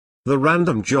The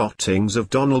Random Jottings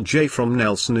of Donald J. from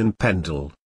Nelson in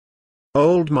Pendle.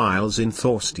 Old Miles in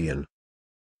Thorsdean.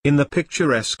 In the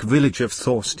picturesque village of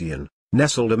Thorsdean,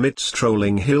 nestled amidst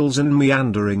rolling hills and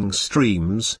meandering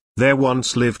streams, there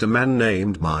once lived a man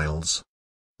named Miles.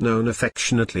 Known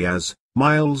affectionately as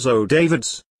Miles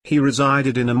O'Davids, he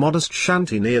resided in a modest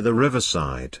shanty near the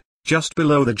riverside, just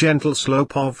below the gentle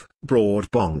slope of broad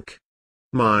Bonk.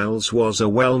 Miles was a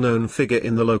well-known figure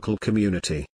in the local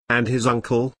community, and his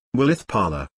uncle,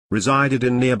 Parlour, resided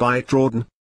in nearby Trawden.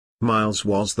 Miles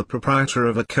was the proprietor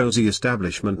of a cosy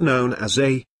establishment known as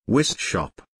a whist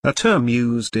shop, a term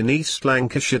used in East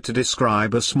Lancashire to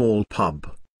describe a small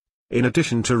pub. In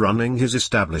addition to running his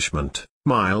establishment,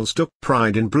 Miles took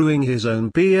pride in brewing his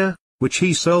own beer, which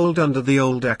he sold under the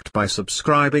old Act by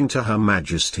subscribing to Her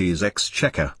Majesty's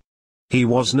Exchequer. He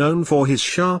was known for his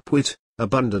sharp wit,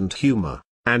 abundant humour,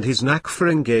 and his knack for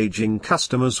engaging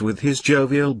customers with his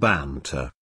jovial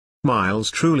banter. Miles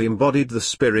truly embodied the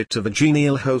spirit of a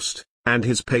genial host, and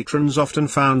his patrons often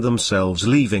found themselves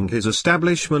leaving his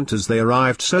establishment as they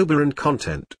arrived sober and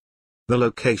content. The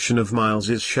location of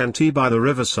Miles's shanty by the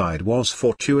riverside was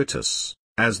fortuitous,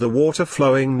 as the water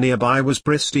flowing nearby was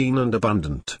pristine and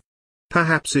abundant.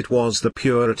 Perhaps it was the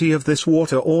purity of this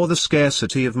water or the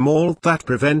scarcity of malt that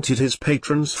prevented his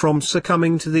patrons from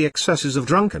succumbing to the excesses of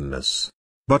drunkenness.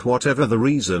 But whatever the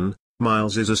reason,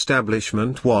 Miles's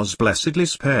establishment was blessedly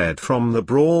spared from the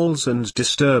brawls and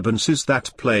disturbances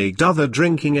that plagued other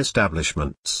drinking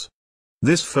establishments.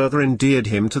 This further endeared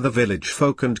him to the village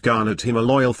folk and garnered him a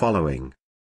loyal following.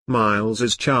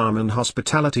 Miles's charm and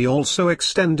hospitality also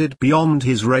extended beyond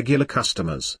his regular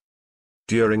customers.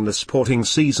 During the sporting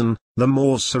season, the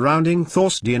moors surrounding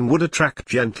Thorsdean would attract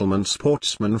gentlemen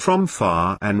sportsmen from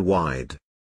far and wide.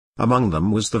 Among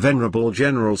them was the venerable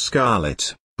General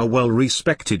Scarlett, a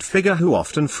well-respected figure who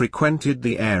often frequented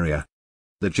the area.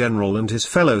 The General and his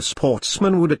fellow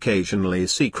sportsmen would occasionally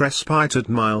seek respite at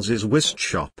Miles's whist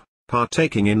shop,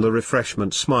 partaking in the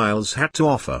refreshments Miles had to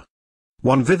offer.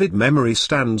 One vivid memory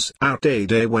stands out: a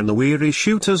day when the weary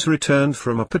shooters returned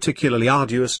from a particularly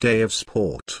arduous day of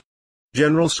sport.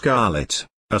 General Scarlett,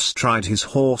 astride his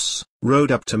horse,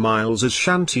 rode up to Miles's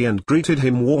shanty and greeted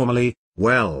him warmly.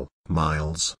 "Well,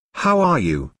 Miles, how are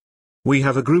you? We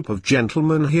have a group of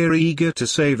gentlemen here eager to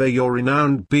savour your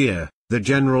renowned beer," the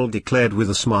General declared with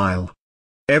a smile.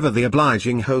 Ever the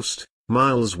obliging host,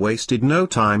 Miles wasted no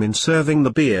time in serving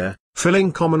the beer,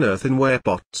 filling common earthenware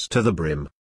pots to the brim.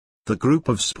 The group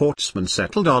of sportsmen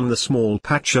settled on the small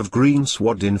patch of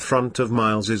greensward in front of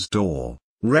Miles's door,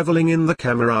 revelling in the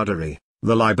camaraderie,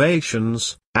 the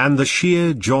libations, and the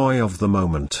sheer joy of the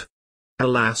moment.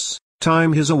 Alas,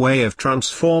 time has a way of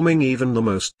transforming even the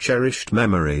most cherished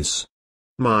memories.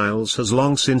 Miles has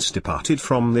long since departed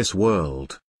from this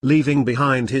world, leaving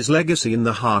behind his legacy in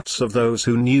the hearts of those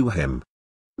who knew him.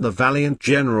 The valiant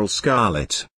General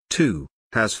Scarlett, too,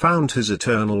 has found his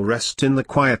eternal rest in the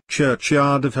quiet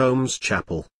churchyard of Holmes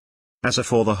Chapel. As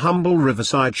for the humble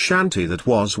riverside shanty that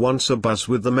was once abuzz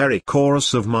with the merry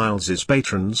chorus of Miles's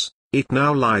patrons, it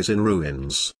now lies in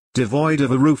ruins, devoid of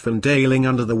a roof and ailing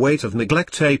under the weight of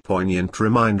neglect, a poignant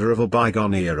reminder of a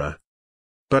bygone era.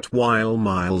 But while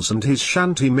Miles and his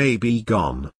shanty may be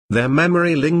gone, their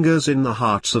memory lingers in the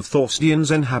hearts of Thorsdean's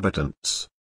inhabitants.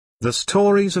 The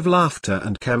stories of laughter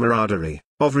and camaraderie,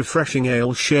 of refreshing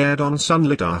ale shared on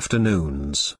sunlit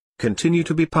afternoons, continue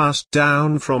to be passed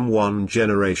down from one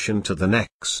generation to the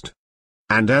next.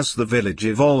 And as the village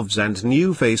evolves and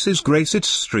new faces grace its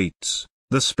streets,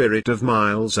 the spirit of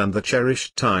Miles and the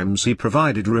cherished times he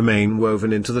provided remain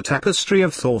woven into the tapestry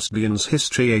of Thorsdean's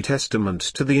history, a testament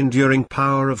to the enduring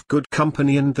power of good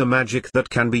company and the magic that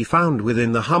can be found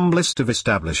within the humblest of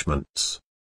establishments.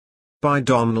 By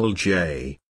Donald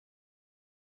J.